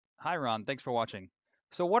Hi, Ron. Thanks for watching.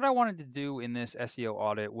 So what I wanted to do in this SEO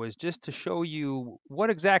audit was just to show you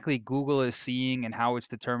what exactly Google is seeing and how it's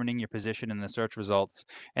determining your position in the search results.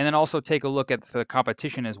 And then also take a look at the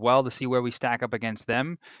competition as well to see where we stack up against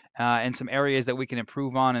them and some areas that we can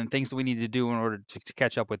improve on and things that we need to do in order to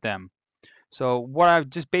catch up with them. So what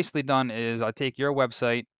I've just basically done is I take your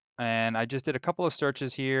website and I just did a couple of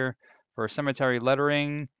searches here for cemetery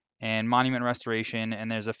lettering and monument restoration,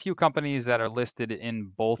 and there's a few companies that are listed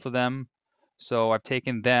in both of them. So I've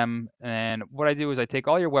taken them, and what I do is I take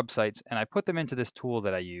all your websites and I put them into this tool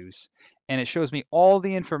that I use, and it shows me all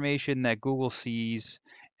the information that Google sees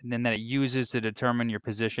and then that it uses to determine your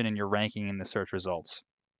position and your ranking in the search results.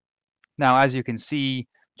 Now, as you can see,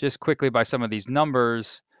 just quickly by some of these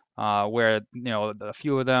numbers, where a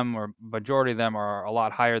few of them or majority of them are a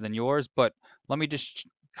lot higher than yours, but let me just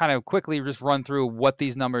kind of quickly just run through what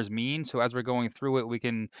these numbers mean. So as we're going through it, we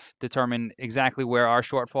can determine exactly where our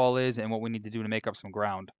shortfall is and what we need to do to make up some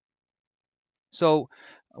ground. So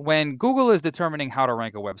when Google is determining how to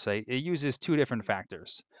rank a website, it uses two different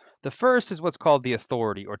factors. The first is what's called the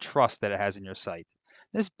authority or trust that it has in your site.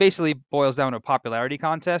 This basically boils down to a popularity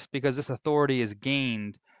contest because this authority is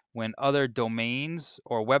gained when other domains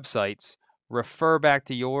or websites refer back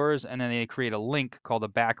to yours and then they create a link called a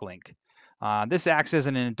backlink. This acts as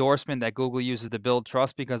an endorsement that Google uses to build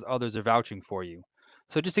trust because others are vouching for you.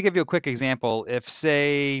 So just to give you a quick example, if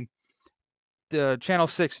say the Channel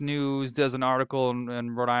 6 News does an article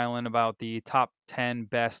in Rhode Island about the top 10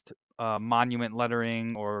 best monument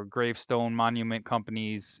lettering or gravestone monument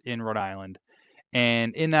companies in Rhode Island.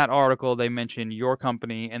 And in that article, they mention your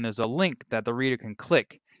company, and there's a link that the reader can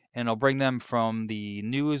click, and it'll bring them from the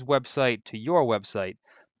news website to your website.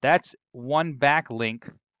 That's one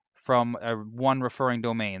backlink from one referring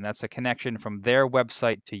domain. That's a connection from their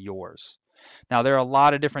website to yours. Now, there are a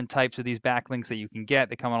lot of different types of these backlinks that you can get.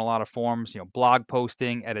 They come in a lot of forms, blog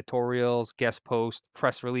posting, editorials, guest posts,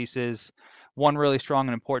 press releases. One really strong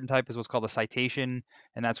and important type is what's called a citation,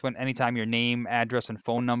 and that's when anytime your name, address, and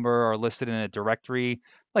phone number are listed in a directory,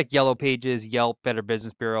 like Yellow Pages, Yelp, Better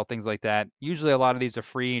Business Bureau, things like that. Usually a lot of these are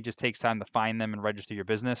free. It just takes time to find them and register your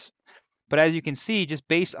business. But as you can see, just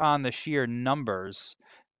based on the sheer numbers,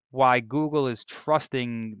 why Google is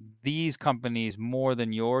trusting these companies more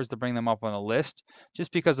than yours to bring them up on a list,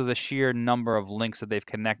 just because of the sheer number of links that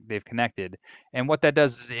they've connected. And what that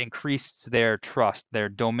does is it increases their trust, their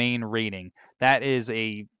domain rating. That is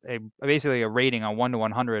basically a rating on 1 to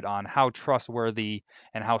 100 on how trustworthy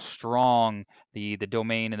and how strong the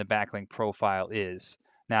domain and the backlink profile is.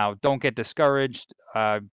 Now, don't get discouraged.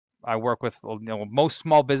 I work with most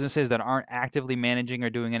small businesses that aren't actively managing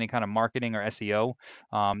or doing any kind of marketing or SEO.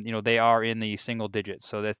 They are in the single digits,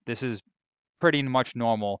 so this is pretty much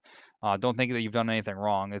normal. Don't think that you've done anything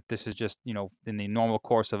wrong. This is just in the normal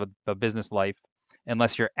course of a business life,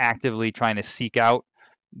 unless you're actively trying to seek out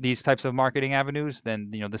these types of marketing avenues,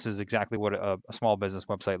 then this is exactly what a small business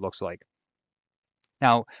website looks like.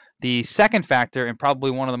 Now, the second factor, and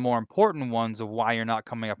probably one of the more important ones of why you're not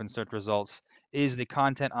coming up in search results, is the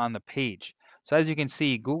content on the page. So as you can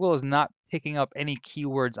see, Google is not picking up any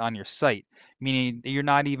keywords on your site, meaning that you're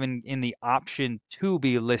not even in the option to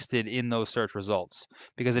be listed in those search results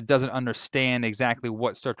because it doesn't understand exactly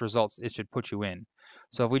what search results it should put you in.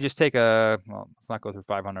 So if we just take well, let's not go through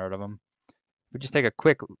 500 of them. If we just take a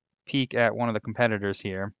quick peek at one of the competitors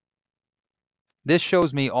here. This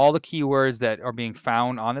shows me all the keywords that are being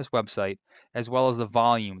found on this website, as well as the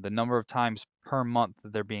volume, the number of times per month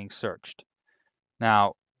that they're being searched.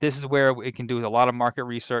 Now, this is where it can do a lot of market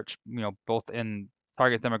research, both in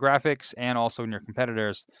target demographics and also in your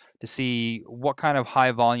competitors to see what kind of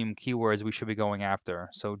high volume keywords we should be going after.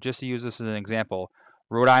 So just to use this as an example,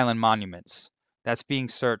 Rhode Island monuments, that's being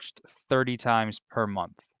searched 30 times per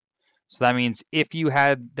month. So that means if you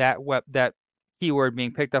had that keyword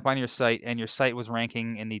being picked up on your site and your site was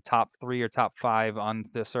ranking in the top 3 or top 5 on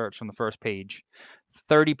the search on the first page,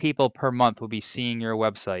 30 people per month will be seeing your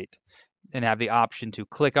website and have the option to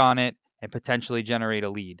click on it and potentially generate a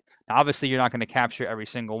lead. Now, obviously, you're not going to capture every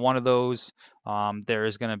single one of those. There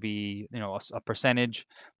is going to be, a percentage,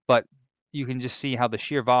 but you can just see how the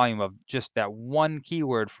sheer volume of just that one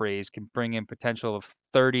keyword phrase can bring in potential of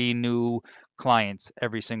 30 new clients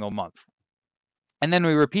every single month. And then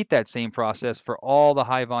we repeat that same process for all the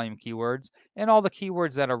high volume keywords and all the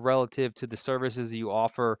keywords that are relative to the services you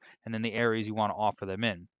offer and then the areas you want to offer them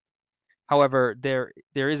in. However, there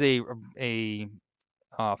is a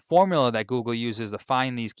formula that Google uses to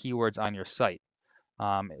find these keywords on your site.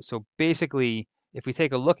 So basically, if we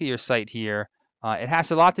take a look at your site here, it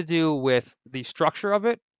has a lot to do with the structure of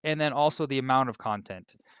it and then also the amount of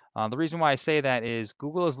content. The reason why I say that is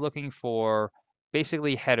Google is looking for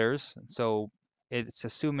basically headers. So it's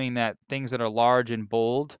assuming that things that are large and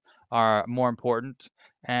bold are more important.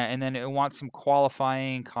 And then it wants some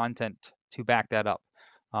qualifying content to back that up.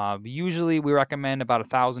 Usually we recommend about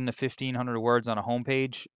 1,000 to 1,500 words on a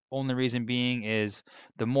homepage. Only reason being is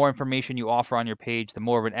the more information you offer on your page, the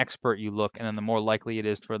more of an expert you look, and then the more likely it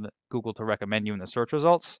is for Google to recommend you in the search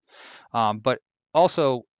results. But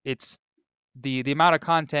also, it's the amount of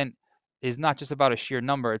content is not just about a sheer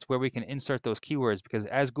number, it's where we can insert those keywords, because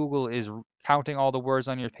as Google is counting all the words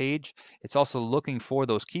on your page, it's also looking for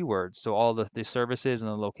those keywords, so all the services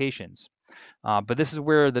and the locations. But this is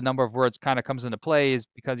where the number of words kind of comes into play, is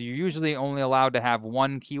because you're usually only allowed to have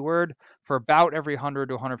one keyword for about every 100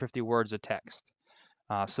 to 150 words of text.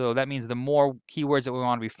 So that means the more keywords that we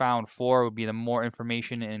want to be found for would be the more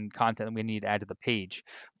information and content that we need to add to the page.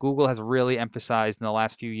 Google has really emphasized in the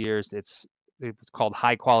last few years it's called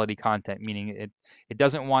high quality content, meaning it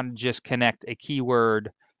doesn't want to just connect a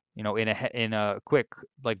keyword, in a quick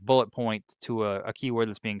like bullet point to a keyword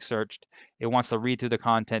that's being searched. It wants to read through the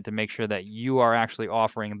content to make sure that you are actually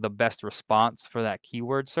offering the best response for that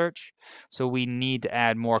keyword search. So we need to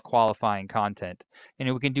add more qualifying content.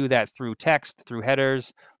 And we can do that through text, through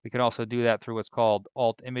headers. We can also do that through what's called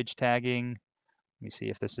alt image tagging. Let me see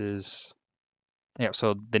if this is, yeah,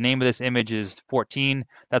 so the name of this image is 14.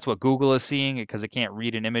 That's what Google is seeing because it can't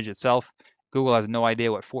read an image itself. Google has no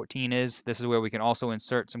idea what 14 is. This is where we can also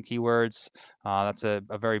insert some keywords. That's a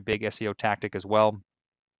very big SEO tactic as well.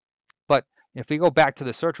 But if we go back to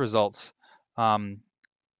the search results, um,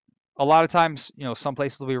 a lot of times, some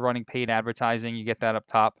places will be running paid advertising. You get that up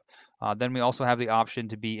top. Then we also have the option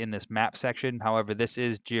to be in this map section. However, this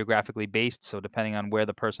is geographically based, so depending on where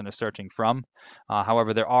the person is searching from.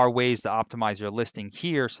 However, there are ways to optimize your listing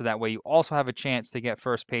here, so that way you also have a chance to get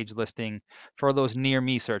first page listing for those near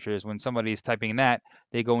me searchers. When somebody's typing that,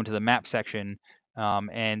 they go into the map section,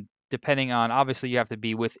 and depending on, obviously you have to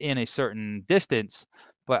be within a certain distance,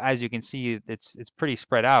 but as you can see, it's pretty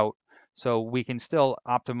spread out. So we can still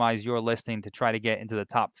optimize your listing to try to get into the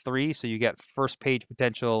top 3. So you get first page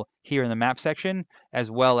potential here in the map section,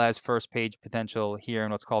 as well as first page potential here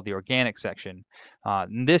in what's called the organic section.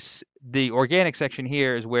 The organic section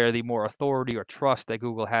here is where the more authority or trust that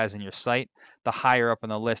Google has in your site, the higher up on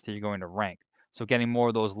the list that you're going to rank. So getting more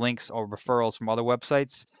of those links or referrals from other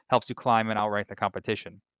websites helps you climb and outright the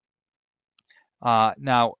competition.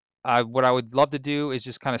 Now, what I would love to do is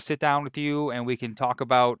just kind of sit down with you and we can talk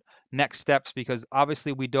about next steps, because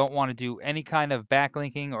obviously we don't want to do any kind of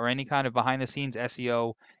backlinking or any kind of behind the scenes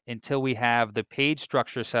SEO until we have the page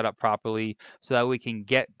structure set up properly, so that we can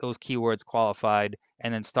get those keywords qualified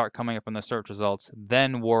and then start coming up in the search results,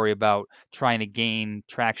 then worry about trying to gain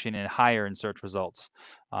traction and higher in search results.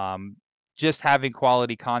 Just having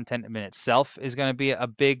quality content in itself is going to be a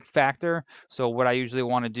big factor. So what I usually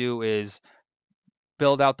want to do is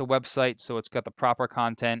build out the website so it's got the proper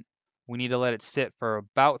content. We need to let it sit for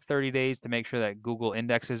about 30 days to make sure that Google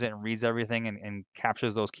indexes it and reads everything and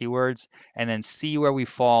captures those keywords, and then see where we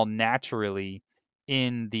fall naturally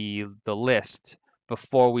in the list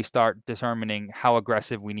before we start determining how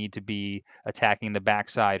aggressive we need to be attacking the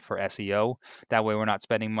backside for SEO. That way we're not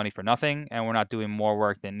spending money for nothing and we're not doing more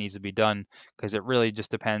work than needs to be done, because it really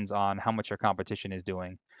just depends on how much your competition is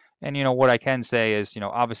doing. And what I can say is,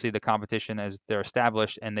 obviously the competition, as they're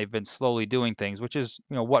established and they've been slowly doing things, which is,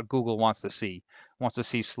 what Google wants to see. Wants to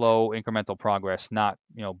see slow incremental progress, not,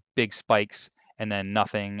 big spikes and then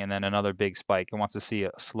nothing and then another big spike. It wants to see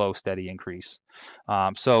a slow, steady increase.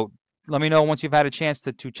 So let me know once you've had a chance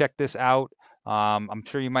to check this out. I'm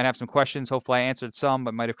sure you might have some questions. Hopefully I answered some,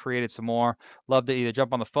 but might have created some more. Love to either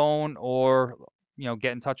jump on the phone or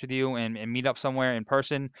get in touch with you and meet up somewhere in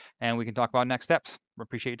person, and we can talk about next steps.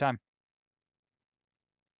 Appreciate your time.